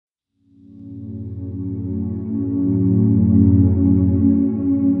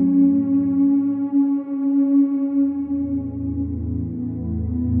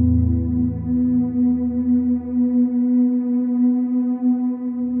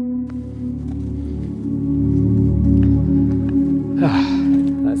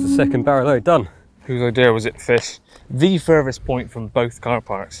second barrow load done. Whose idea was it to fish the furthest point from both car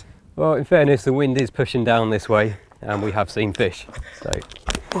parks? Well, in fairness, the wind is pushing down this way and we have seen fish. So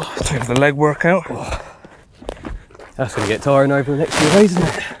Time for the leg workout. that's going to get tiring over the next few days, isn't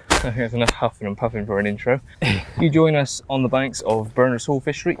it? I think there's enough huffing and puffing for an intro. You join us on the banks of Berners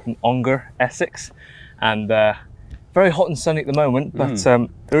Fishery in Ongar, Essex, and very hot and sunny at the moment, but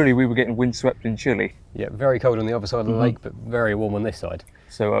earlier we were getting windswept and chilly. Yeah, very cold on the other side of the lake, but very warm on this side.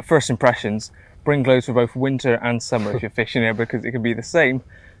 So first impressions, bring clothes for both winter and summer if you're fishing here, because it can be the same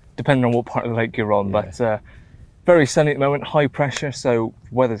depending on what part of the lake you're on. Yeah. But very sunny at the moment, high pressure, so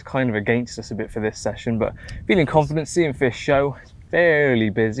weather's kind of against us a bit for this session, but feeling confident, seeing fish show. It's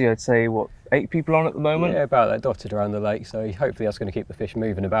fairly busy, I'd say, what, 8 people on at the moment? Yeah, about that, dotted around the lake, so hopefully that's going to keep the fish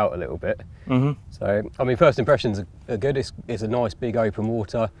moving about a little bit. So, I mean, first impressions are good. It's a nice big open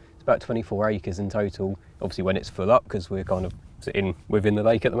water. It's about 24 acres in total, obviously when it's full up, because we're kind of sitting within the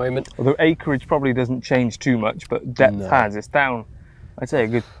lake at the moment. Although acreage probably doesn't change too much, but depth has. It's down, I'd say, a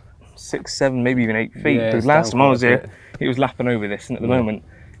good 6, 7, maybe even 8 feet. Yeah, Because last time I was here, it was lapping over this, and at the moment,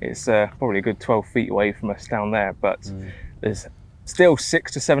 it's probably a good 12 feet away from us down there, but there's still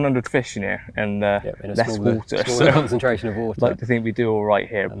 600 to 700 fish in here, and less water. So concentration of water. I'd like to think we do all right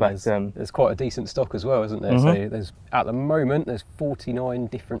here, and but there's quite a decent stock as well, isn't there? So there's, at the moment, there's 49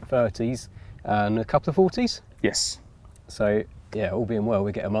 different 30s and a couple of 40s. yes. So yeah, all being well,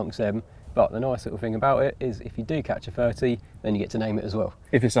 we get amongst them. But the nice little thing about it is if you do catch a 30, then you get to name it as well.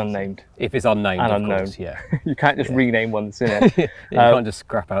 If it's unnamed. If it's unnamed, and of unknown. course, yeah. You can't just rename one that's in it. You can't just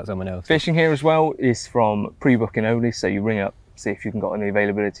scrap out someone else. Fishing here as well is from pre-booking only, so you ring up, see if you can got any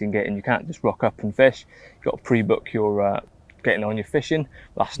availability and get in. You can't just rock up and fish. You've got to pre-book your getting on your fishing.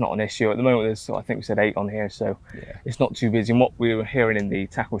 That's not an issue at the moment. There's, I think we said 8 on here, so it's not too busy. And what we were hearing in the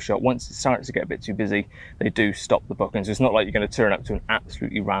tackle shop, once it starts to get a bit too busy, they do stop the bookings. It's not like you're going to turn up to an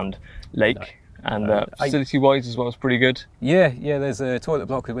absolutely rammed lake. No. And facility-wise as well is pretty good. Yeah, there's a toilet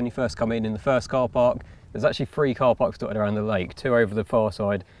block when you first come in the first car park. There's actually 3 car parks dotted around the lake. 2 over the far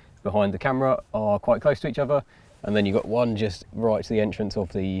side behind the camera are quite close to each other, and then you've got one just right to the entrance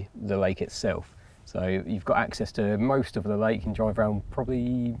of the lake itself. So you've got access to most of the lake. You can drive around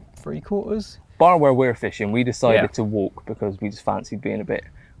probably 3/4. Bar where we're fishing, we decided to walk because we just fancied being a bit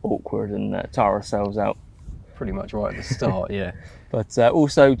awkward and tire ourselves out. Pretty much right at the start, yeah. But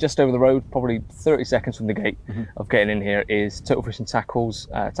also just over the road, probably 30 seconds from the gate of getting in here, is Total Fishing Tackles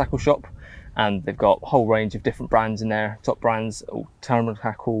tackle shop, and they've got a whole range of different brands in there, top brands, terminal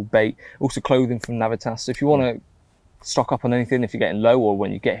tackle, bait, also clothing from Navitas. So if you want to stock up on anything, if you're getting low, or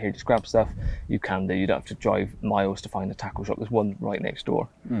when you get here just grab stuff, you can do. You don't have to drive miles to find a tackle shop. There's one right next door.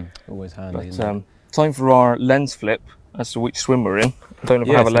 Always handy. But time for our lens flip as to which swim we're in. I don't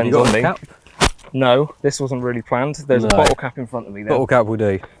know if I have a lens on me. Cap? No, this wasn't really planned. There's a bottle cap in front of me there. Bottle cap will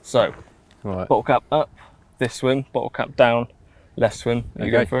do. So, bottle cap up, this swim, bottle cap down, left swim. You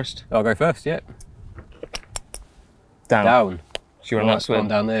go first? I'll go first, yeah. Down. So you're on that swim. I'm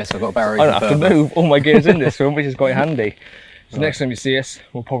down there, so I've got a barrier. I don't have to move. All my gear's in this swim, which is quite handy. So next time you see us,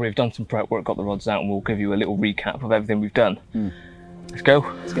 we'll probably have done some prep work, got the rods out, and we'll give you a little recap of everything we've done. Let's go.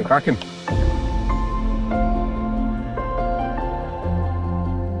 Let's get cracking.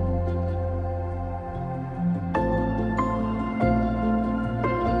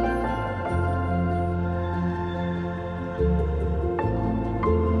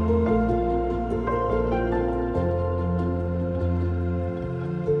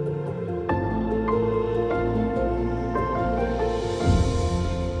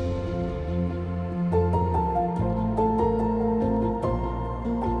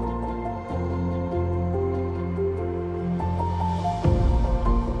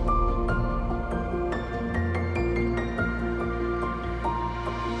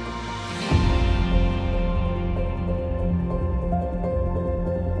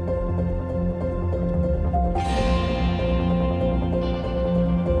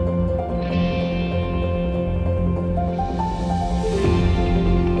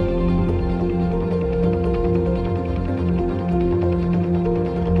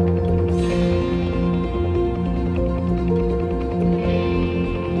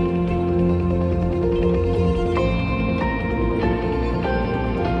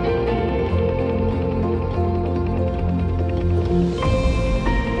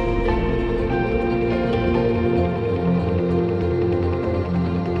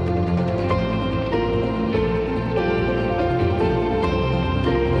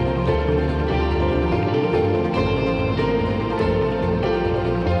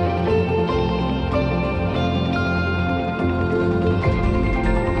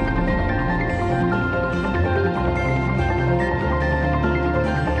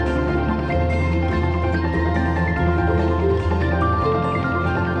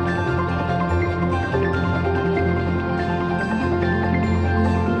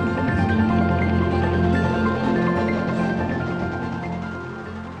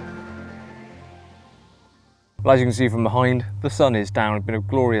 Well, as you can see from behind, the sun is down. It's been a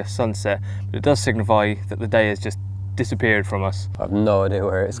glorious sunset, but it does signify that the day has just disappeared from us. I have no idea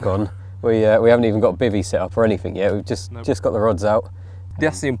where it's gone. We haven't even got bivvy set up or anything yet. We've just got the rods out.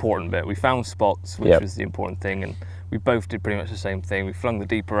 That's the important bit. We found spots, which Yep. was the important thing, and we both did pretty much the same thing. We flung the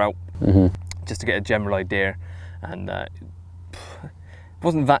deeper out just to get a general idea, and it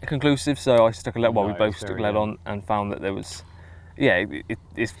wasn't that conclusive, so I stuck a lead. Well, we both stuck a lead on and found that there was, yeah,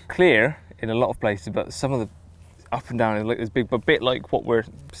 it's clear in a lot of places, but some of the up and down, like there's big, but a bit like what we're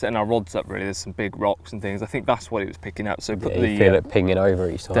setting our rods up. Really, there's some big rocks and things. I think that's what it was picking up. So put you feel it pinging over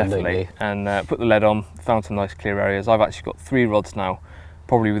each time, definitely, don't you? and put the lead on. Found some nice clear areas. I've actually got 3 rods now,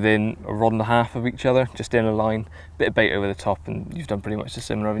 probably within a rod and a half of each other, just in a line. Bit of bait over the top, and you've done pretty much the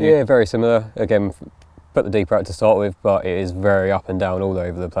similar, haven't you? Yeah, very similar. Again, put the deeper out to start with, but it is very up and down all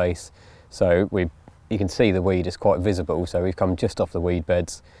over the place. So you can see the weed is quite visible. So we've come just off the weed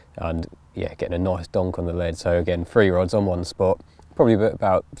beds, and yeah, getting a nice donk on the lead. So again, 3 rods on one spot, probably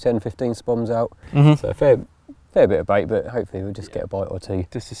about 10-15 spoms out. So a fair bit of bait, but hopefully we'll just get a bite or 2.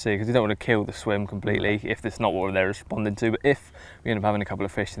 Just to see, because you don't want to kill the swim completely if that's not what they're responding to. But if we end up having a couple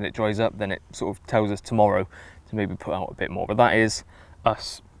of fish and it dries up, then it sort of tells us tomorrow to maybe put out a bit more. But that is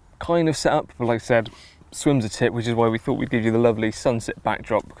us kind of set up. But like I said, swim's a tip, which is why we thought we'd give you the lovely sunset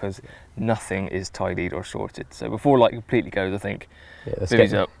backdrop, because nothing is tidied or sorted. So before light completely goes, I think, Yeah, let's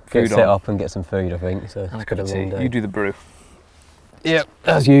bivvy's get up, food set on, up and get some food, I think. So and a it's cup been of a long tea. day. You do the brew. Yep,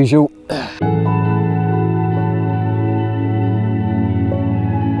 as usual.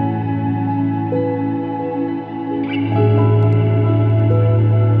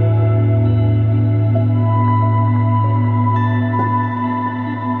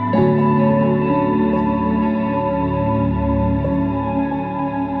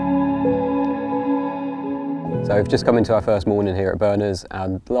 So we've just come into our first morning here at Berners,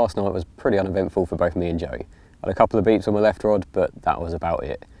 and last night was pretty uneventful for both me and Joe. Had a couple of beeps on my left rod, but that was about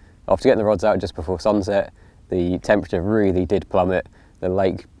it. After getting the rods out just before sunset, the temperature really did plummet.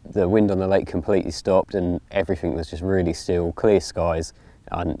 The wind on the lake completely stopped, and everything was just really still, clear skies,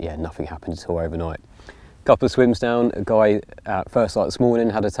 and yeah, nothing happened at all overnight. A couple of swims down, a guy at first light this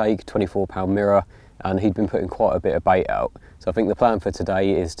morning had a take, 24-pound mirror, and he'd been putting quite a bit of bait out. So I think the plan for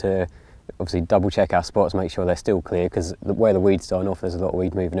today is to obviously double check our spots, make sure they're still clear, because where the weed's dying off, there's a lot of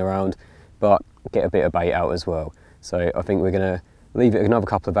weed moving around, but get a bit of bait out as well. So I think we're going to leave it another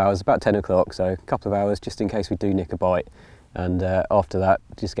couple of hours, about 10 o'clock, so a couple of hours just in case we do nick a bite, and after that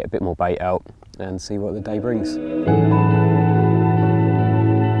just get a bit more bait out and see what the day brings.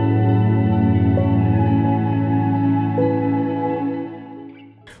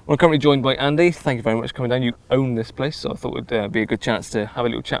 Well, I'm currently joined by Andy. Thank you very much for coming down. You own this place, so I thought it would be a good chance to have a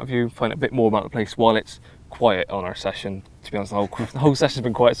little chat with you, find out a bit more about the place while it's quiet on our session. To be honest, the whole session's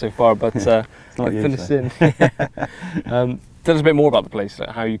been quiet so far, but finished in. Tell us a bit more about the place, like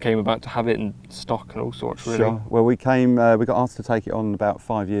how you came about to have it in stock and all sorts, really. Sure. Well, we got asked to take it on about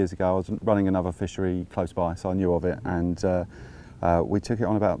 5 years ago. I was running another fishery close by, so I knew of it, and we took it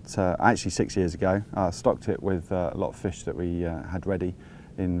on about actually 6 years ago. Stocked it with a lot of fish that we had ready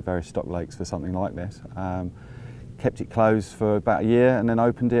in various stock lakes for something like this. Kept it closed for about a year and then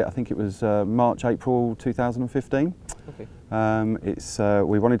opened it, I think it was March, April 2015. Okay.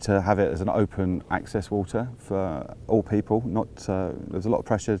 We wanted to have it as an open access water for all people. There's a lot of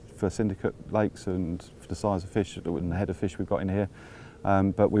pressure for syndicate lakes and for the size of fish and the head of fish we've got in here,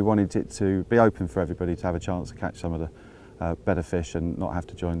 but we wanted it to be open for everybody to have a chance to catch some of the better fish and not have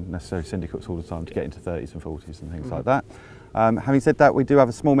to join necessarily syndicates all the time to get into 30s and 40s and things like that. Having said that, we do have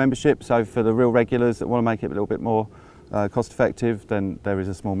a small membership, so for the real regulars that want to make it a little bit more cost effective, then there is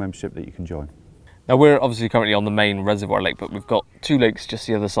a small membership that you can join. Now, we're obviously currently on the main reservoir lake, but we've got 2 lakes just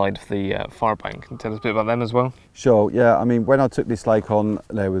the other side of the far bank. Can you tell us a bit about them as well? Sure, yeah, I mean, when I took this lake on,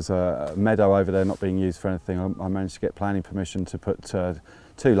 there was a meadow over there not being used for anything. I managed to get planning permission to put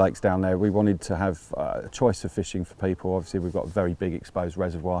 2 lakes down there. We wanted to have a choice of fishing for people. Obviously, we've got a very big exposed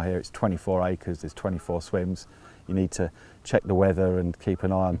reservoir here. It's 24 acres, there's 24 swims. You need to check the weather and keep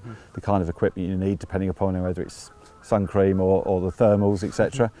an eye on the kind of equipment you need, depending upon whether it's sun cream or the thermals,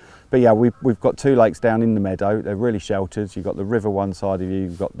 etc. But yeah, we've got 2 lakes down in the meadow. They're really sheltered. You've got the river one side of you,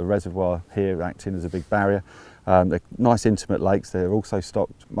 you've got the reservoir here acting as a big barrier. They're nice intimate lakes. They're also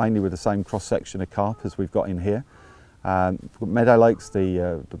stocked mainly with the same cross section of carp as we've got in here. Meadow Lakes,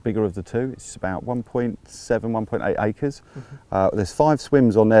 the bigger of the 2, it's about 1.7, 1.8 acres. There's 5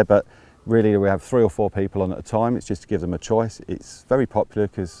 swims on there, but really we have 3 or 4 people on at a time. It's just to give them a choice. It's very popular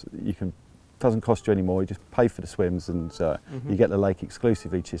because doesn't cost you any more. You just pay for the swims and you get the lake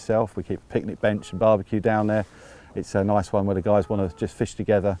exclusively to yourself. We keep a picnic bench and barbecue down there, it's a nice one where the guys want to just fish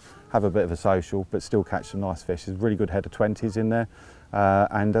together, have a bit of a social, but still catch some nice fish. There's a really good head of 20s in there.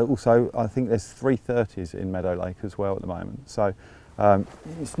 And also, I think there's 330s in Meadow Lake as well at the moment. So,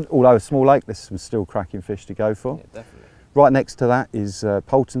 although a small lake, there's some still cracking fish to go for. Yeah, definitely. Right next to that is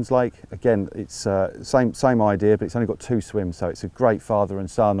Poulton's Lake. Again, it's same idea, but it's only got 2 swims, so it's a great father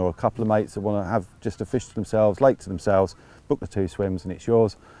and son, or a couple of mates that want to have just a fish to themselves, lake to themselves, book the 2 swims and it's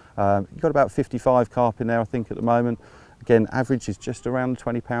yours. You've got about 55 carp in there, I think, at the moment. Again, average is just around the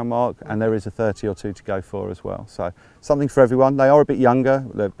 £20 mark, and there is a 30 or 2 to go for as well. So something for everyone. They are a bit younger.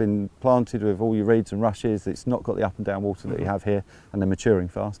 They've been planted with all your reeds and rushes. It's not got the up and down water that you have here, and they're maturing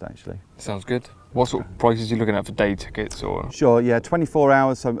fast, actually. Sounds good. What sort of prices are you looking at for day tickets? Or Sure, yeah, 24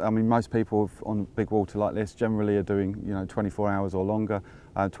 hours. So, I mean, most people on big water like this generally are doing, 24 hours or longer.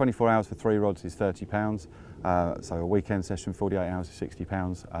 24 hours for 3 rods is £30. So a weekend session, 48 hours is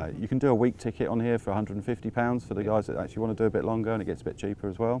 £60. You can do a week ticket on here for £150 for the guys that actually want to do a bit longer, and it gets a bit cheaper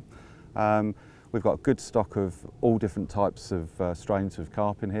as well. We've got a good stock of all different types of strains of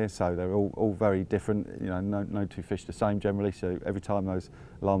carp in here, so they're all very different. No 2 fish the same generally, so every time those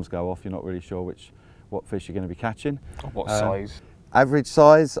alarms go off, you're not really sure what fish you're going to be catching. what size? Average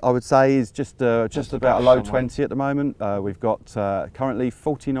size, I would say, is just about a low 20 at the moment. We've got currently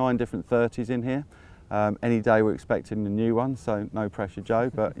 49 different 30s in here. Any day we're expecting a new one, so no pressure, Joe,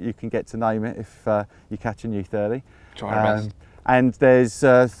 but you can get to name it if you catch a new 30. Try our best. And there's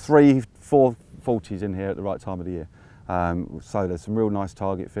 3, 4 40s in here at the right time of the year. So there's some real nice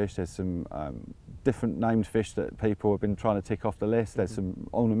target fish. There's some different named fish that people have been trying to tick off the list. There's some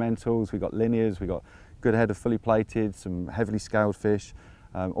ornamentals, we've got linears, we've got good head of fully plated, some heavily scaled fish,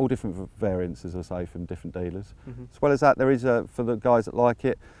 all different variants, as I say, from different dealers. As well as that, there is, for the guys that like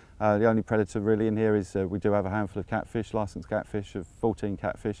it, the only predator really in here is we do have a handful of catfish, licensed catfish of 14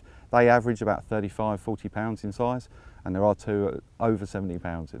 catfish. They average about 35, 40 pounds in size, and there are 2 over 70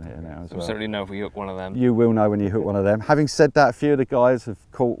 pounds in here now as well. We'll certainly know if we hook one of them. You will know when you hook one of them. Having said that, a few of the guys have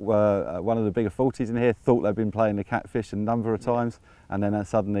caught one of the bigger 40s in here, thought they've been playing the catfish a number of times, and then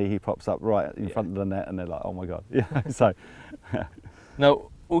suddenly he pops up right in front of the net and they're like, oh my God. So. Now,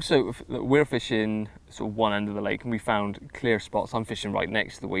 also, we're fishing sort of one end of the lake and we found clear spots. I'm fishing right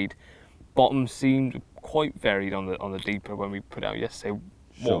next to the weed. Bottom seemed quite varied on the deeper when we put out yesterday.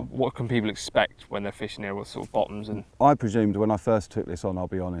 Sure. What can people expect when they're fishing here? What sort of bottoms? And I presumed when I first took this on, I'll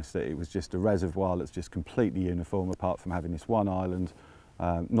be honest, that it was just a reservoir that's just completely uniform, apart from having this one island,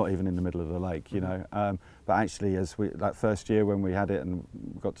 not even in the middle of the lake, But actually, that first year when we had it and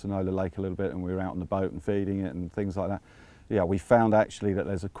got to know the lake a little bit, and we were out on the boat and feeding it and things like that, yeah, we found actually that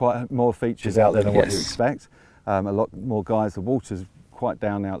there's quite more features out there than what you expect. A lot more guys. The water's quite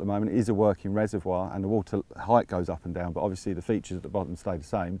down now at the moment. It is a working reservoir, and the water height goes up and down, but obviously the features at the bottom stay the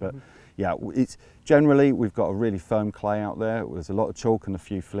same. But yeah, it's generally, we've got a really firm clay out there. There's a lot of chalk and a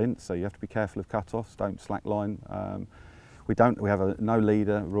few flints, so you have to be careful of cut-offs. Don't slackline. We have a no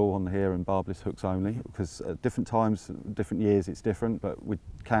leader rule on here and barbless hooks only, because at different times, different years it's different, but we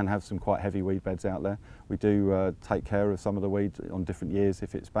can have some quite heavy weed beds out there. We do take care of some of the weed on different years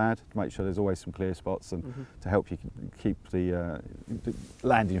if it's bad, to make sure there's always some clear spots and to help you keep the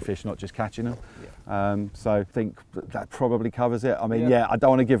landing fish, not just catching them. So I think that probably covers it. I mean, I don't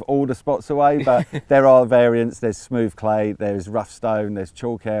want to give all the spots away, but there are variants. There's smooth clay, there's rough stone, there's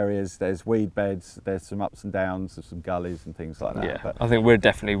chalk areas, there's weed beds, there's some ups and downs, there's some gullies and things like that. Yeah, but I think we're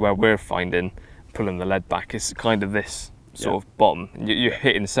definitely where we're finding pulling the lead back is kind of this sort of bottom. You're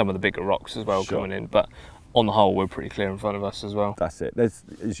hitting some of the bigger rocks as well coming in, but on the whole we're pretty clear in front of us as well. That's it. There's,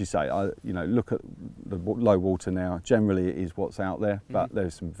 as you say, look at the low water now. Generally it is what's out there, but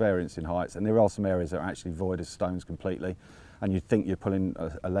there's some variance in heights, and there are some areas that are actually void of stones completely, and you'd think you're pulling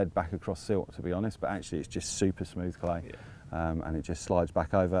a lead back across silt, to be honest, but actually it's just super smooth clay. And it just slides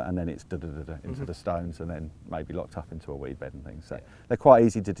back over, and then it's into the stones, and then maybe locked up into a weed bed and things. So they're quite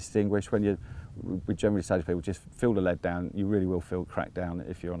easy to distinguish. We generally say to people, just feel the lead down. You really will feel cracked down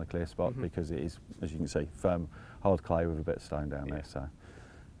if you're on a clear spot, because it is, as you can see, firm, hard clay with a bit of stone down there. So,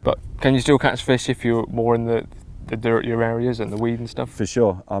 but can you still catch fish if you're more in the dirtier areas and the weed and stuff? For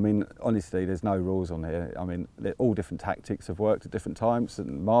sure. I mean, honestly, there's no rules on here. I mean, all different tactics have worked at different times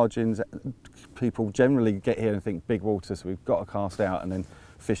and margins. People generally get here and think big water, so we've got to cast out, and then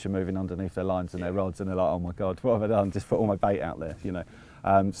fish are moving underneath their lines and their rods, and they're like, oh my God, what have I done? Just put all my bait out there,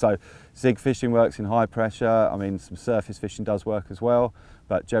 So zig fishing works in high pressure. I mean, some surface fishing does work as well,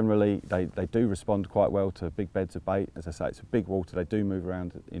 but generally they do respond quite well to big beds of bait. As I say, it's a big water. They do move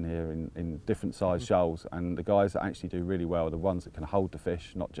around in here in different size shoals, and the guys that actually do really well are the ones that can hold the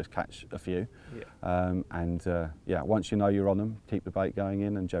fish, not just catch a few. Once you know you're on them, keep the bait going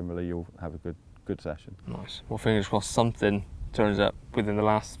in, and generally you'll have a good good session. Nice. Well, fingers crossed something turns up within the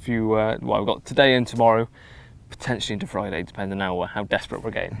last few, well, we've got today and tomorrow, potentially into Friday, depending on how desperate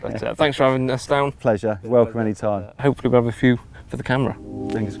we're getting. But thanks for having us down. Pleasure. Welcome anytime. Hopefully we'll have a few for the camera.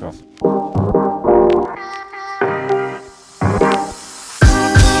 Fingers crossed.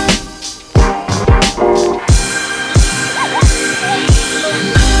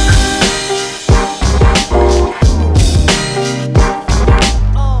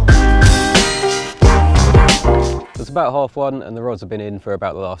 It's about 1:30 and the rods have been in for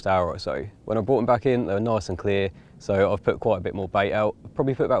about the last hour or so. When I brought them back in, they were nice and clear, so I've put quite a bit more bait out. I've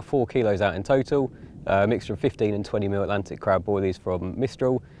probably put about 4 kilos out in total, a mixture of 15 and 20 mil Atlantic crab boilies from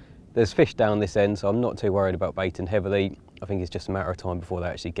Mistral. There's fish down this end, so I'm not too worried about baiting heavily. I think it's just a matter of time before they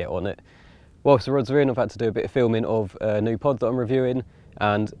actually get on it. Whilst the rods are in, I've had to do a bit of filming of a new pod that I'm reviewing,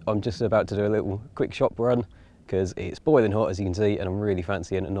 and I'm just about to do a little quick shop run because it's boiling hot, as you can see, and I'm really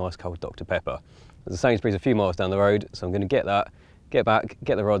fancying a nice cold Dr. Pepper. There's a Sainsbury's a few miles down the road, so I'm going to get that, get back,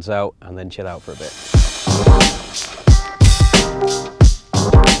 get the rods out, and then chill out for a bit.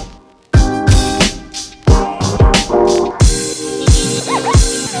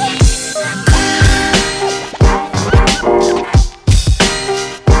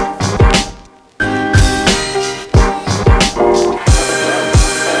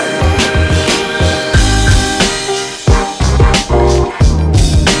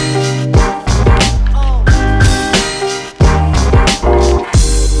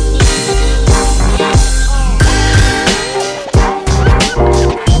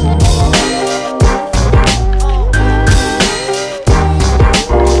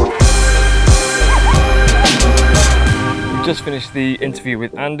 Just finished the interview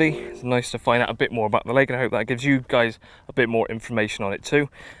with Andy. It's nice to find out a bit more about the lake, and I hope that gives you guys a bit more information on it too.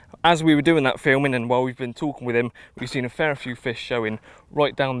 As we were doing that filming and while we've been talking with him, we've seen a fair few fish showing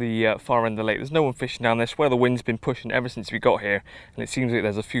right down the far end of the lake. There's no one fishing down this, where the wind's been pushing ever since we got here, and it seems like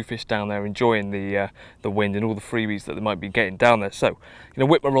there's a few fish down there enjoying the wind and all the freebies that they might be getting down there. So, you know,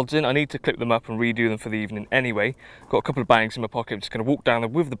 whip my rods in. I need to clip them up and redo them for the evening anyway. Got a couple of bags in my pocket. I'm just going to walk down there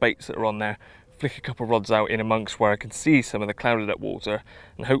with the baits that are on there, flick a couple of rods out in amongst where I can see some of the clouded up water,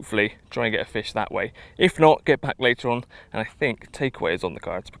 and hopefully try and get a fish that way. If not, get back later on, and I think takeaway is on the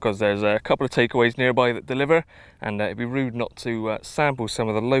cards because there's a couple of takeaways nearby that deliver, and it'd be rude not to sample some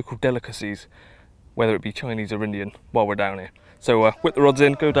of the local delicacies, whether it be Chinese or Indian, while we're down here. So whip the rods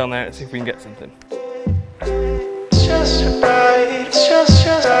in, go down there and see if we can get something. It's just right, it's just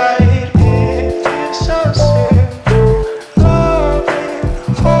right, it feels so simple.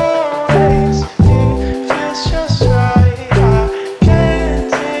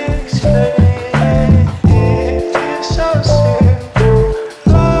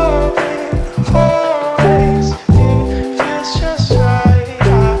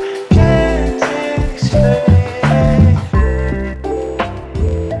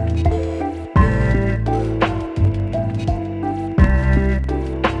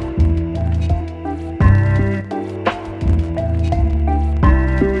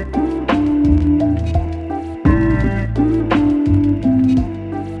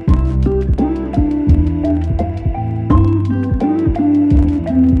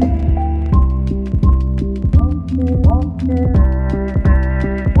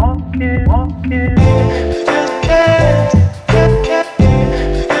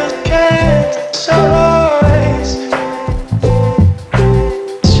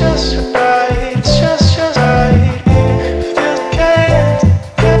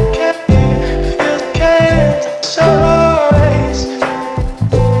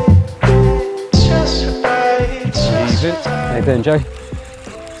 How you doing, Joe?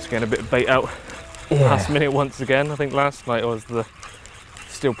 Just getting a bit of bait out last minute once again. I think last night I was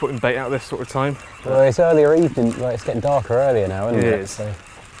still putting bait out this sort of time. Well, it's earlier evening, like it's getting darker earlier now, isn't it? It is. So.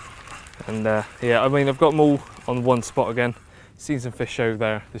 And yeah, I mean, I've got them all on one spot again. Seen some fish over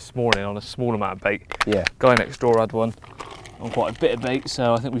there this morning on a small amount of bait. Yeah. Guy next door had one on quite a bit of bait,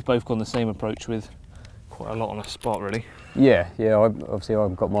 so I think we've both gone the same approach with quite a lot on a spot, really. Yeah. Obviously,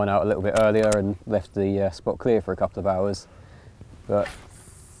 I've got mine out a little bit earlier and left the spot clear for a couple of hours. But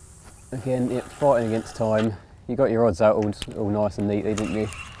again, fighting against time. You got your rods out all nice and neatly, didn't you?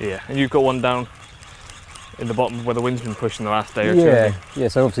 Yeah, and you've got one down in the bottom where the wind's been pushing the last day or two. Yeah. Yeah.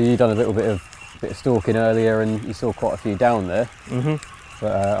 So obviously you done a little bit of stalking earlier, and you saw quite a few down there.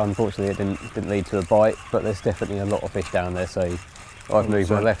 But unfortunately, it didn't lead to a bite. But there's definitely a lot of fish down there. So I've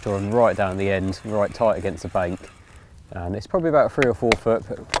moved my left arm right down the end, right tight against the bank, and it's probably about 3 or 4 foot.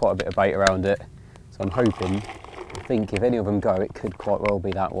 Put quite a bit of bait around it. So I'm hoping. I think if any of them go, it could quite well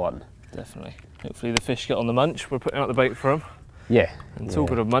be that one. Definitely. Hopefully the fish get on the munch. We're putting out the bait for them. Yeah. And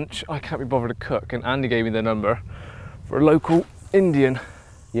talking of munch, I can't be bothered to cook, and Andy gave me the number for a local Indian.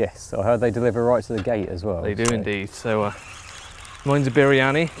 Yes, I heard they deliver right to the gate as well. They do indeed. So mine's a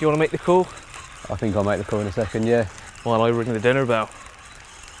biryani. Do you want to make the call? I think I'll make the call in a second, yeah. While I ring the dinner bell.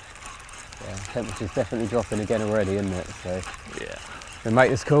 Yeah, temperature's definitely dropping again already, isn't it? So Yeah. we'll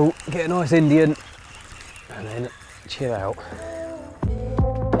make this call, get a nice Indian, and then chill out.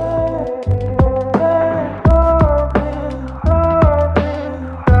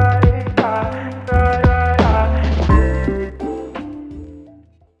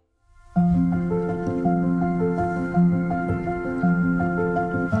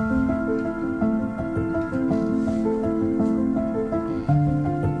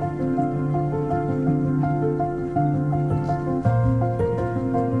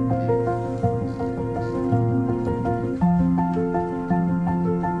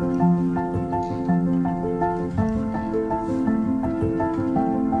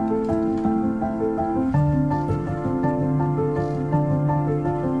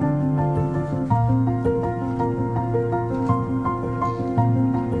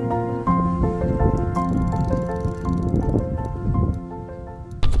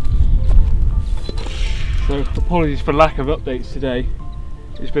 So apologies for lack of updates today.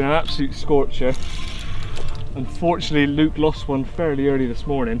 It's been an absolute scorcher. Unfortunately, Luke lost one fairly early this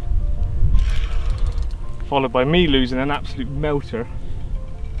morning, followed by me losing an absolute melter.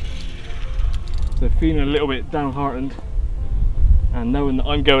 So feeling a little bit downhearted, and knowing that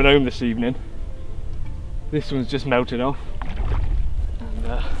I'm going home this evening, this one's just melted off.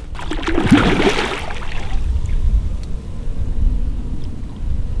 And,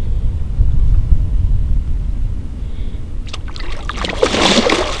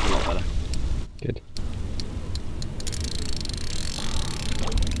 Good.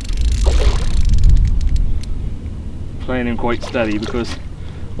 playing him quite steady, because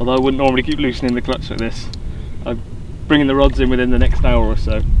although I wouldn't normally keep loosening the clutch like this, I'm bringing the rods in within the next hour or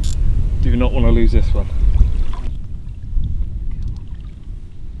so. Do not want to lose this one.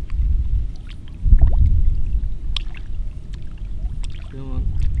 Come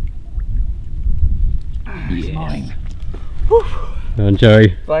on. It's mine. Go on,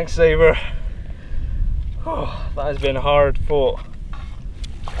 Joey. Thanks, Sabre. Oh, that has been hard fought.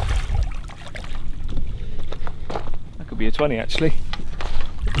 That could be a 20 actually.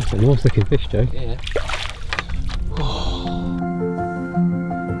 That's a nice looking fish, Joe. Yeah.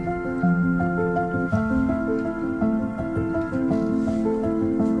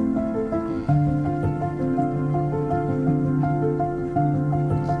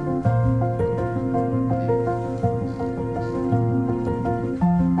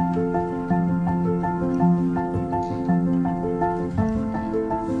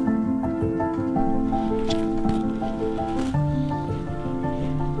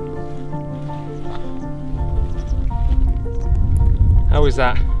 How is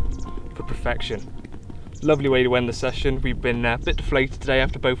that for perfection? Lovely way to end the session. We've been a bit deflated today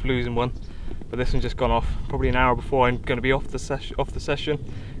after both losing one, but this one's just gone off probably an hour before I'm going to be off the session,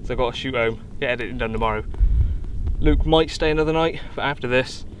 so I've got to shoot home, get editing done tomorrow. Luke might stay another night, but after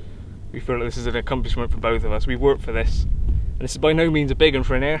this, we feel like this is an accomplishment for both of us. We've worked for this, and this is by no means a big one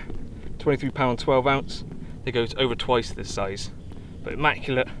for an air. 23 pound 12 ounce. They go to over twice this size, but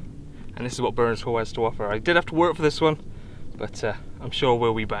immaculate. And this is what Berners has to offer. I did have to work for this one, but I'm sure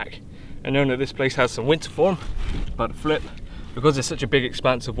we'll be back. And knowing that this place has some winter form, but flip, because it's such a big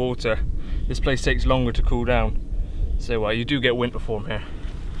expanse of water, this place takes longer to cool down. So you do get winter form here.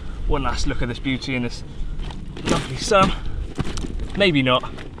 One last look at this beauty in this lovely sun. Maybe not.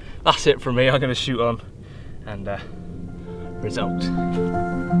 That's it from me. I'm going to shoot on and result.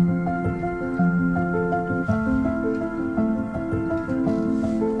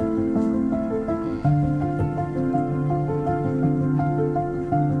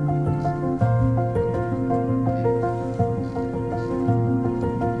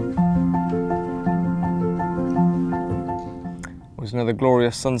 Was another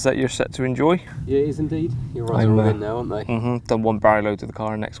glorious sunset you're set to enjoy. Yeah, it is indeed. Your rods are all in now, aren't they? Done one barrel load to the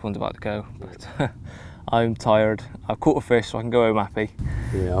car, and next one's about to go. But I'm tired. I've caught a fish, so I can go home happy.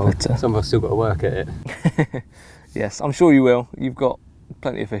 Yeah, some of us still got to work at it. Yes, I'm sure you will. You've got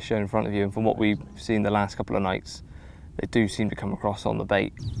plenty of fish shown in front of you, and from what we've seen the last couple of nights, they do seem to come across on the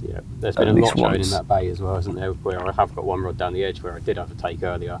bait. Yeah, there's been a lot shown in that bay as well, hasn't there? Where I have got one rod down the edge where I did have to take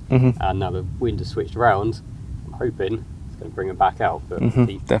earlier, and now the wind has switched around. I'm hoping it's going to bring them back out, but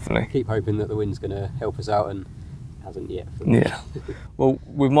Definitely. Keep hoping that the wind's going to help us out, and it hasn't yet. Yeah. Well,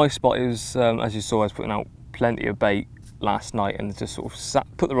 with my spot, it was as you saw, I was putting out plenty of bait last night and just sort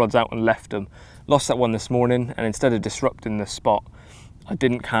of put the rods out and left them. Lost that one this morning, and instead of disrupting the spot, I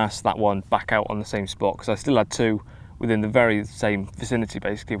didn't cast that one back out on the same spot because I still had two within the very same vicinity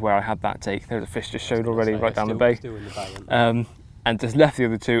basically of where I had that take. There's a fish just showed already right down the bay. Still in the bay, and just left the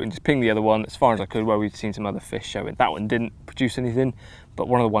other two and just pinged the other one as far as I could where we'd seen some other fish showing. That one didn't produce anything, but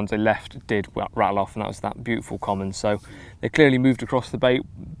one of the ones I left did rattle off, and that was that beautiful common. So they clearly moved across the bait,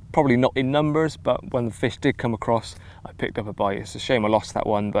 probably not in numbers, but when the fish did come across, I picked up a bite. It's a shame I lost that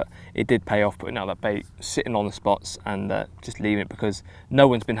one, but it did pay off putting out that bait, sitting on the spots and just leaving it because no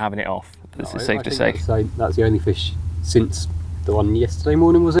one's been having it off. This is safe to say. That's the only fish since the one yesterday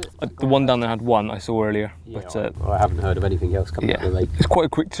morning, was it? The one down there had one I saw earlier, Yeah, but I haven't heard of anything else coming out of the lake. It's quite a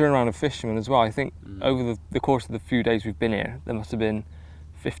quick turnaround of fishermen as well. I think over the course of the few days we've been here, there must have been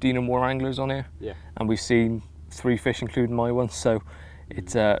 15 or more anglers on here, and we've seen 3 fish, including my one. So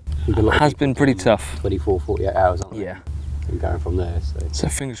it has been pretty tough. 24, 48 hours. Yeah, and going from there. So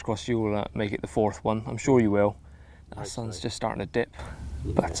fingers crossed you'll make it the 4th one. I'm sure you will. That sun's just starting to dip,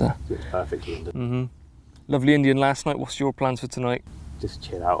 but it's perfect. Lovely Indian last night. What's your plans for tonight? Just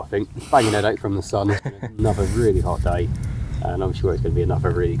chill out, I think. Banging headache from the sun. It's been another really hot day, and I'm sure it's going to be another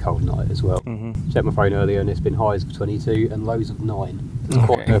really cold night as well. Checked my phone earlier, and it's been highs of 22 and lows of 9. It's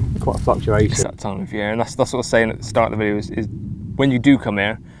quite a fluctuation. It's that time of year, and that's what I was saying at the start of the video is when you do come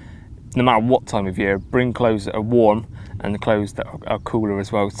here, no matter what time of year, bring clothes that are warm and the clothes that are cooler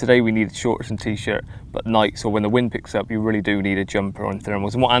as well. Today we needed shorts and t-shirt, but nights or when the wind picks up, you really do need a jumper and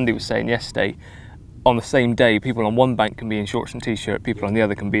thermals. And what Andy was saying yesterday, on the same day, people on one bank can be in shorts and t-shirt, people on the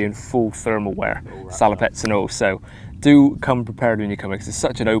other can be in full thermal wear, salopettes and all. So do come prepared when you come here because it's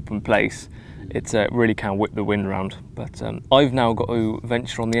such an open place. It really can whip the wind around. But I've now got to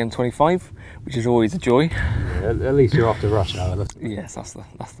venture on the M25, which is always a joy. Yeah, at least you're after rush hour. Yes, that's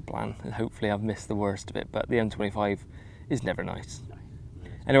the plan. And hopefully I've missed the worst of it, but the M25 is never nice.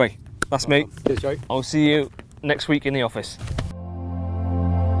 Anyway, that's me. Cheers, Joe. I'll see you next week in the office.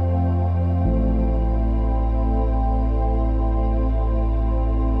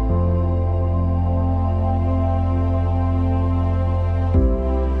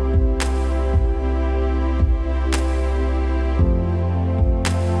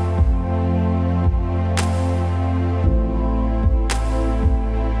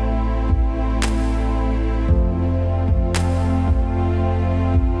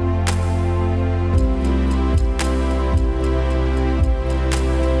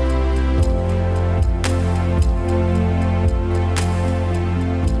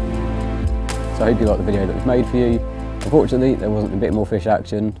 So I hope you liked the video that we've made for you. Unfortunately, there wasn't a bit more fish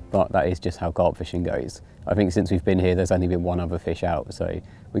action, but that is just how carp fishing goes. I think since we've been here, there's only been one other fish out, so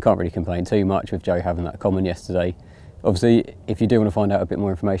we can't really complain too much with Joe having that common yesterday. Obviously, if you do want to find out a bit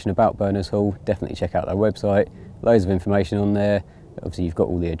more information about Berners Hall, definitely check out their website. Loads of information on there. Obviously, you've got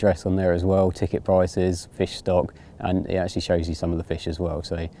all the address on there as well, ticket prices, fish stock, and it actually shows you some of the fish as well,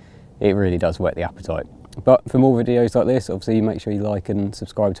 so it really does whet the appetite. But for more videos like this, obviously make sure you like and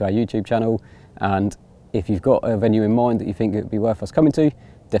subscribe to our YouTube channel, and if you've got a venue in mind that you think it would be worth us coming to,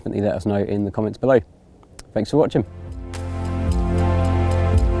 definitely let us know in the comments below. Thanks for watching.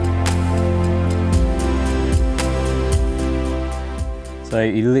 So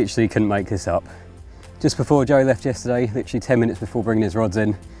you literally couldn't make this up. Just before Joe left yesterday, literally 10 minutes before bringing his rods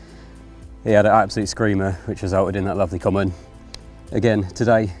in, he had an absolute screamer, which resulted in that lovely common. Again,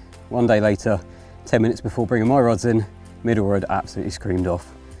 today, one day later, 10 minutes before bringing my rods in, middle rod absolutely screamed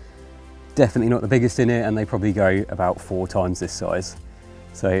off. Definitely not the biggest in it, and they probably go about 4 times this size.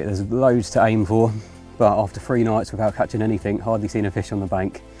 So there's loads to aim for, but after 3 nights without catching anything, hardly seen a fish on the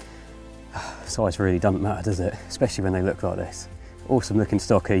bank, size really doesn't matter, does it? Especially when they look like this. Awesome looking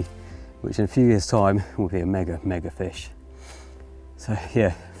stocky, which in a few years' time will be a mega fish. So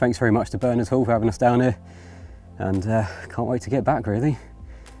yeah, thanks very much to Berners Hall for having us down here, and can't wait to get back really.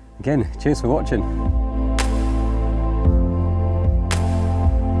 Again, cheers for watching.